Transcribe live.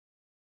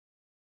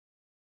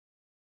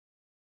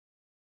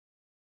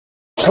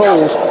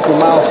Holes for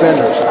Miles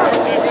Sanders. A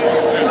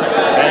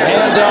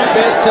handoff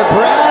is to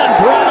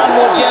Brown. Brown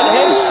will get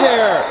his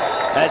share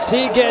as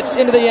he gets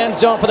into the end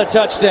zone for the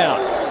touchdown.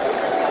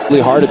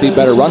 Really hard to be a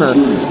better runner.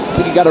 I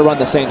think you got to run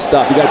the same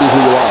stuff. You got to be who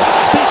you are.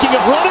 Speaking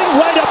of running,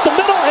 right up the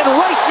middle and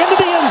right into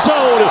the end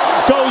zone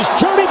goes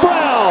Journey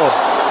Brown.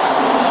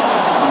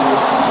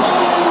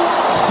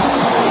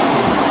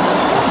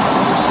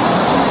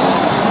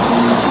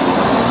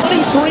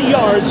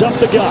 Yards up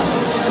the gut.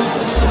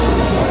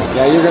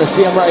 Yeah, you're going to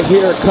see him right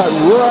here, cut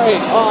right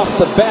off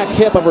the back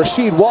hip of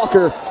Rasheed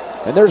Walker,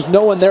 and there's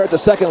no one there at the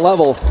second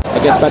level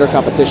against better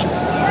competition.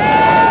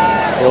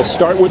 He'll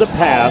start with a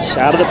pass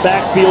out of the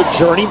backfield.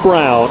 Journey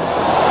Brown.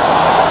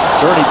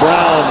 Journey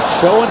Brown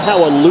showing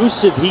how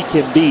elusive he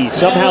can be,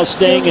 somehow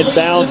staying in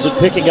bounds and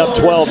picking up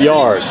 12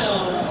 yards.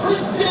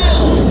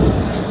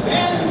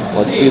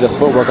 Let's see the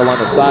footwork along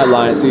the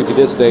sideline, see if he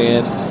did stay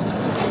in.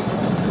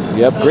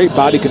 Yep, great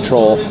body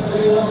control.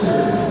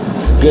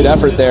 Good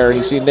effort there.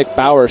 You see Nick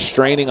Bauer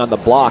straining on the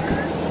block.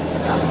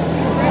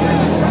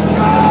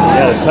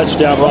 Had a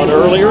touchdown run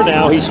earlier.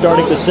 Now he's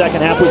starting the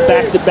second half with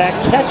back-to-back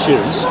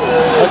catches.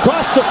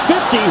 Across the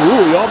 50.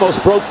 Ooh, he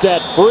almost broke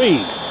that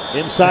free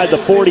inside the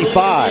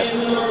 45.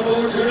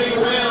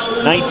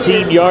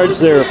 19 yards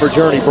there for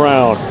Journey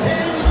Brown.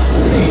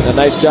 A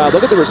nice job.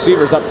 Look at the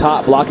receivers up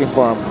top blocking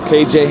for him.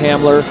 KJ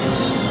Hamler,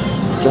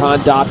 Jahan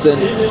Dotson,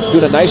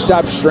 doing a nice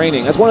job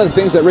straining. That's one of the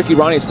things that Ricky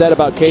Ronnie said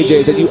about KJ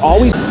is that you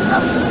always...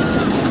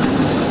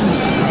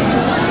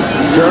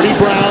 Journey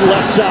Brown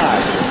left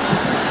side.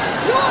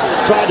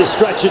 Tried to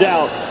stretch it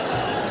out,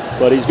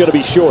 but he's going to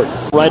be short.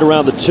 Right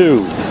around the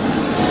 2.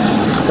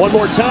 One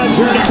more time,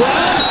 Journey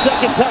Brown.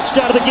 Second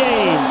touchdown of the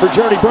game for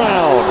Journey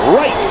Brown.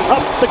 Right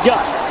up the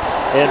gut.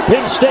 And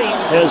Penn State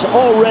has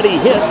already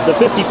hit the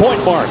 50-point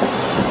mark.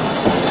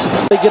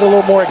 They get a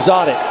little more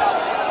exotic.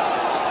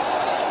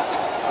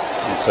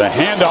 It's a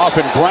handoff,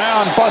 and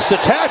Brown busts a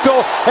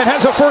tackle and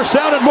has a first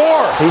down and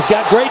more. He's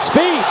got great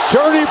speed.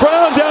 Journey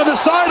Brown down the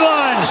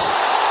sidelines.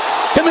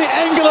 Can they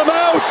angle him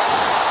out?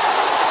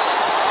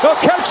 They'll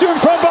catch him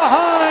from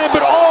behind,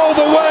 but all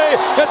the way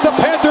at the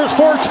Panthers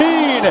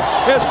 14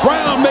 as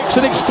Brown makes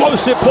an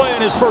explosive play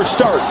in his first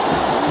start.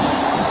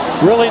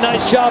 Really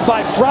nice job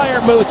by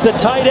Freiermuth, the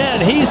tight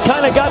end. He's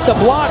kind of got the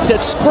block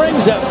that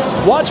springs him.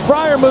 Watch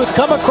Freiermuth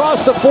come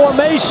across the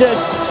formation,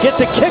 get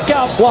the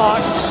kick-out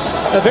block.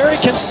 A very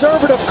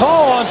conservative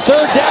call on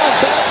third down,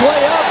 back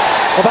way up.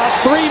 About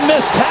 3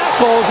 missed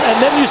tackles,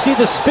 and then you see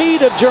the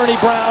speed of Journey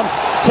Brown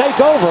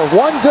take over.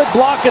 One good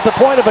block at the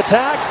point of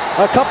attack,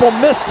 a couple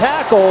missed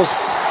tackles,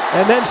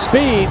 and then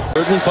speed.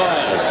 3rd and 5.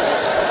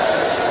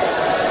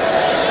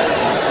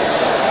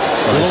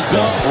 Little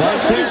dump right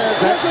there.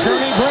 That's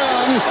Journey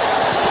Brown.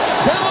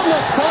 Down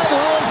the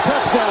sidelines,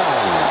 touchdown.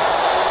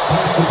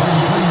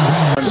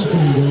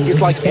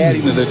 It's like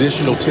adding an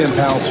additional 10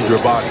 pounds to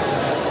your body.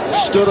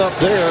 Stood up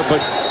there,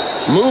 but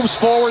moves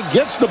forward,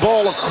 gets the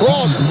ball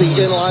across the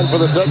inline for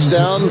the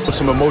touchdown. Put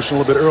some emotion a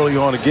little bit early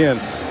on again.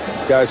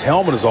 Guy's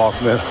helmet is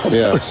off, man. On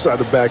the other side,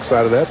 the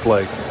backside of that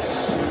play.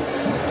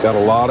 Got a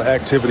lot of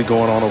activity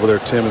going on over there,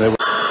 Tim. And they were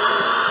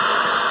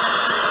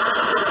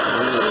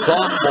the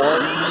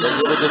sophomore, they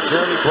give it to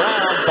Journey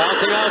Brown,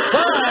 bouncing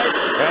outside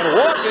and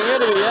walking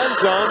into the end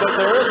zone, but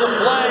there is a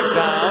flag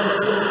down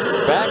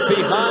back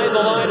behind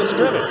the line of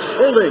scrimmage.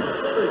 Holding.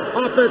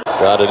 Offense.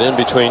 Got it in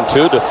between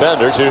 2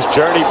 defenders. Here's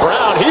Journey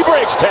Brown. He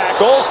breaks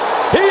tackles.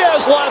 He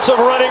has lots of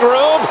running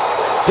room.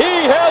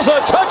 He has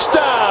a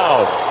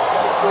touchdown.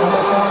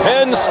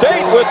 Penn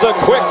State with the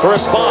quick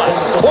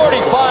response.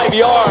 45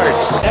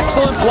 yards.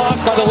 Excellent block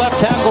by the left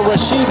tackle,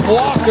 Rasheed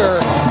Walker.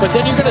 But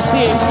then you're going to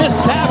see a missed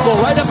tackle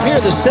right up here.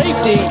 The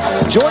safety,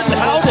 Jordan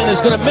Howden,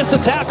 is going to miss a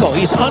tackle.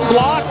 He's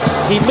unblocked.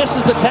 He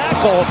misses the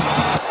tackle.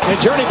 And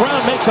Journey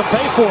Brown makes him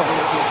pay for it.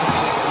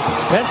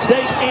 Penn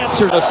State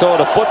answers.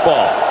 Minnesota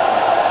football.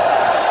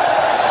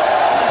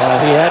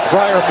 He had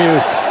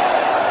Freiermuth.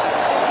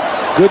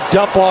 Good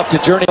dump off to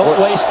Journey. Don't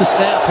waste the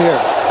snap here.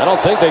 I don't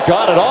think they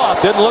got it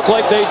off. Didn't look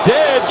like they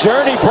did.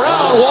 Journey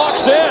Brown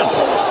walks in.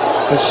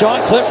 But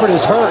Sean Clifford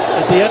is hurt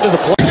at the end of the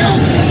play.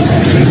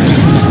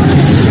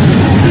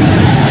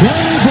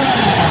 Journey Brown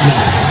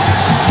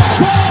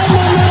down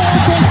the middle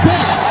for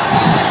 6.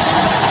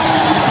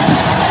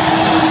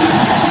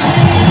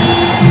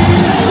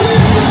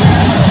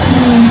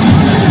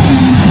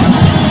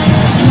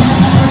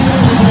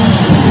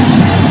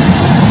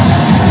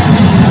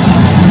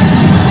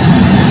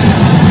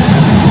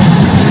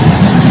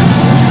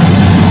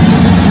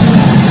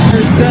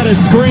 Set a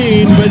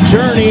screen, but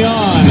Journey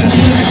on.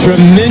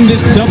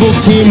 Tremendous double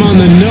team on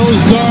the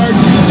nose guard,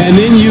 and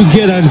then you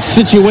get a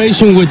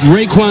situation with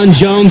Raekwon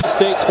Jones.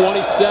 State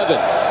 27.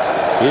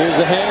 Here's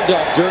a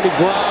handoff. Journey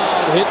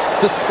Brown hits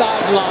the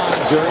sideline.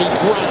 Journey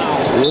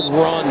Brown. Good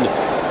run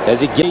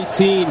as he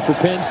gets 18 for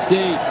Penn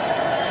State.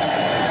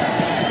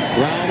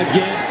 Brown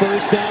again,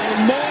 first down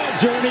and more.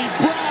 Journey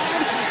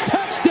Brown,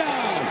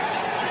 touchdown.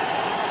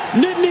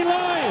 Nittany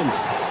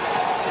Lions,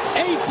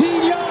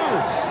 18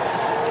 yards.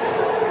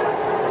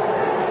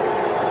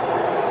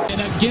 And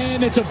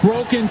again, it's a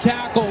broken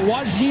tackle.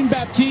 Watch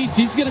Jean-Baptiste.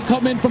 He's going to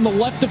come in from the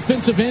left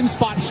defensive end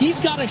spot. He's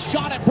got a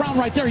shot at Brown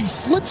right there. He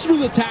slips through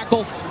the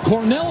tackle.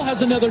 Cornell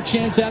has another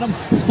chance at him.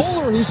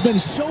 Fuller, who's been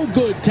so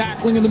good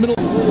tackling in the middle.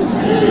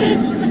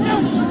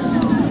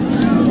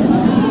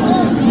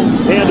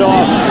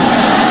 Handoff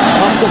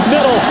up the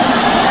middle.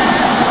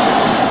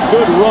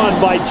 Good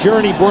run by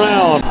Journey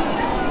Brown.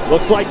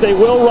 Looks like they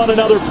will run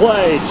another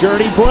play.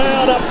 Journey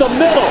Brown up the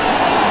middle.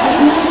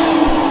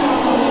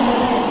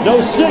 No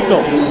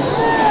signal.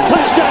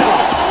 Touchdown.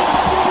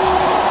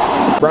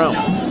 Brown.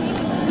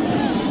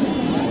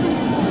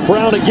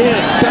 Brown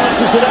again.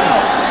 Bounces it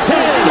out. 10,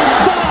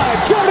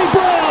 5. Journey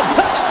Brown.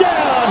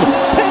 Touchdown.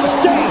 Penn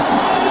State.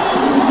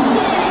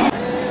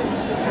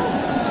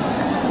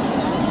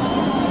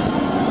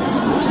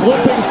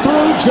 Slipping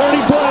through.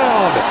 Journey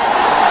Brown.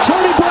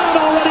 Journey Brown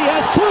already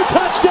has 2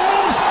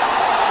 touchdowns.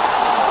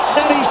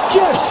 And he's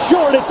just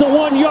short at the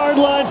 1-yard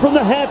line from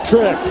the hat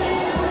trick.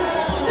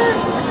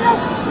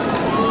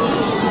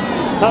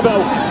 How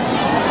about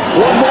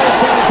one more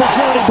time for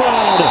Journey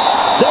Brown?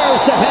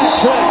 There's the hat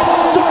trick.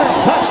 3rd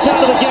touchdown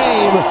of the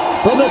game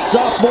from the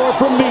sophomore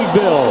from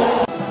Meadville.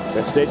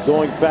 Penn State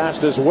going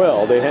fast as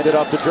well. They hand it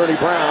off to Journey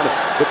Brown.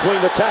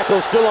 Between the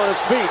tackles, still on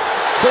his feet.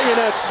 Bringing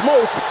that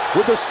smoke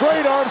with the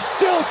straight arm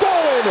still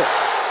going.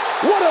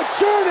 What a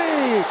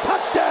journey!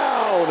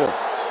 Touchdown!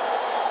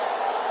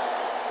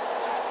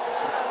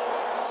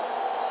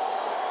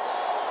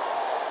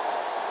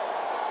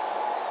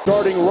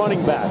 Starting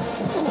running back.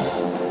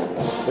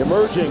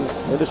 Emerging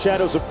in the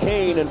shadows of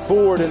Kane and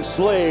Ford and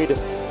Slade.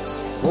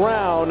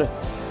 Brown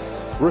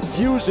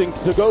refusing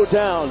to go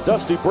down.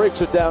 Dusty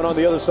breaks it down on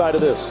the other side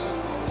of this.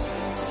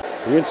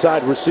 The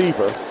inside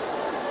receiver.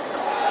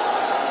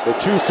 They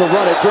choose to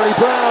run it. Journey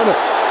Brown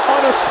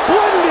on a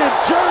splendid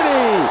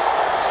journey.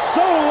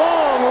 So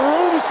long,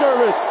 room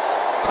service.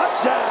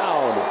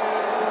 Touchdown.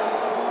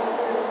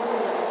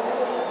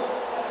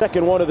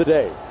 Second one of the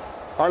day.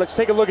 All right, let's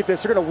take a look at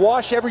this. They're going to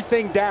wash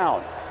everything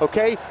down,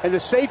 okay? And the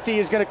safety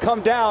is going to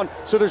come down,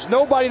 so there's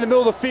nobody in the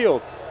middle of the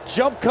field.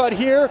 Jump cut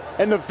here,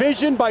 and the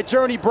vision by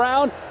Journey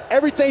Brown.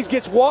 Everything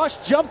gets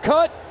washed, jump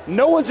cut.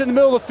 No one's in the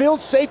middle of the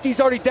field. Safety's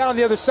already down on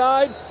the other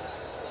side.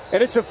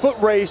 And it's a foot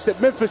race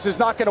that Memphis is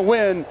not going to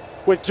win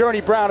with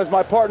Journey Brown, as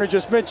my partner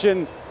just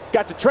mentioned.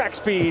 Got the track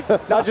speed,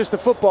 not just the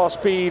football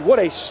speed. What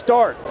a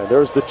start. And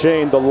there's the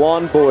chain, the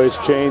Lawn Boys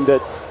chain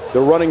that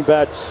the running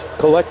backs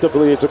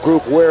collectively as a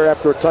group wear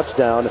after a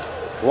touchdown.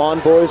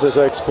 Lawn Boys, as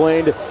I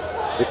explained,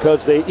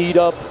 because they eat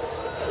up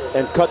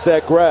and cut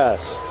that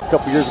grass. A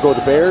couple years ago,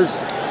 the Bears.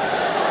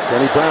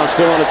 Journey Brown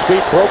still on its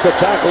feet, broke a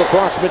tackle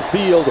across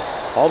midfield,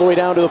 all the way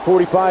down to the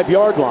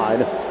 45-yard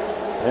line.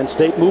 Penn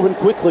State moving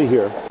quickly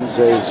here. It's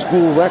a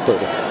school record.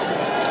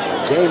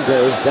 Game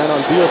day down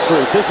on Beale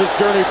Street. This is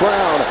Journey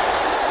Brown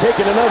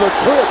taking another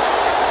trip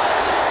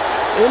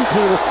into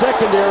the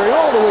secondary,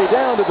 all the way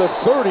down to the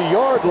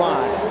 30-yard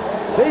line.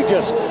 They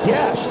just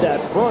gashed that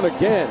front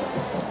again.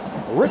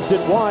 Ripped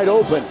it wide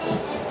open.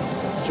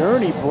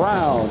 Journey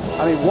Brown.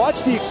 I mean,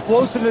 watch the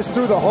explosiveness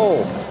through the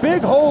hole.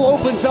 Big hole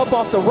opens up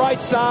off the right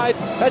side.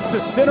 That's the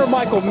center,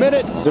 Michael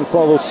Minute. And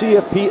follow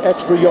CFP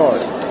Extra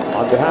Yard.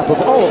 On behalf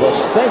of all of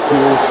us, thank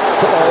you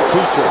to all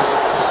teachers.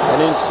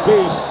 And in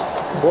space,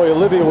 boy,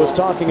 Olivia was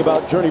talking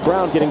about Journey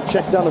Brown getting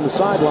checked out on the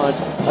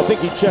sidelines. I think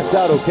he checked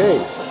out okay.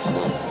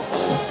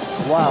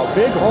 Wow,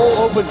 big hole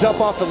opens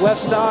up off the left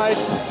side.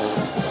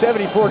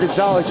 74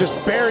 Gonzalez just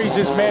buries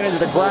this man into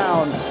the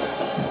ground.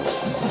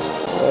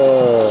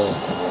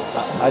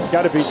 It's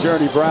got to be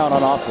Journey Brown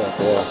on offense.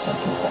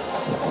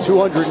 Yeah.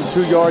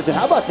 202 yards. And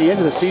how about the end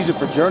of the season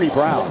for Journey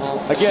Brown?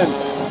 Again,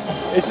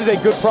 this is a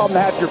good problem to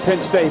have for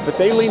Penn State, but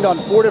they leaned on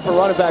 4 different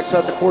running backs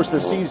throughout the course of the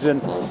season.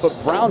 But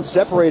Brown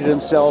separated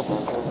himself,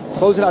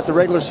 closing out the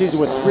regular season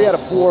with 3 out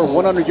of 4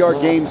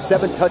 100-yard games,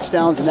 7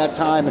 touchdowns in that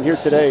time. And here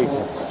today,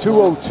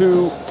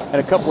 202 and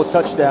a couple of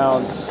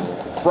touchdowns.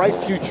 Bright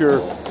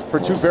future for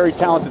 2 very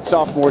talented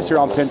sophomores here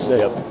on Penn State.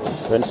 Yep.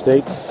 Penn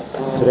State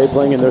today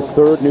playing in their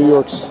 3rd New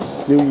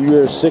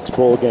Year's Six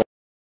bowl game.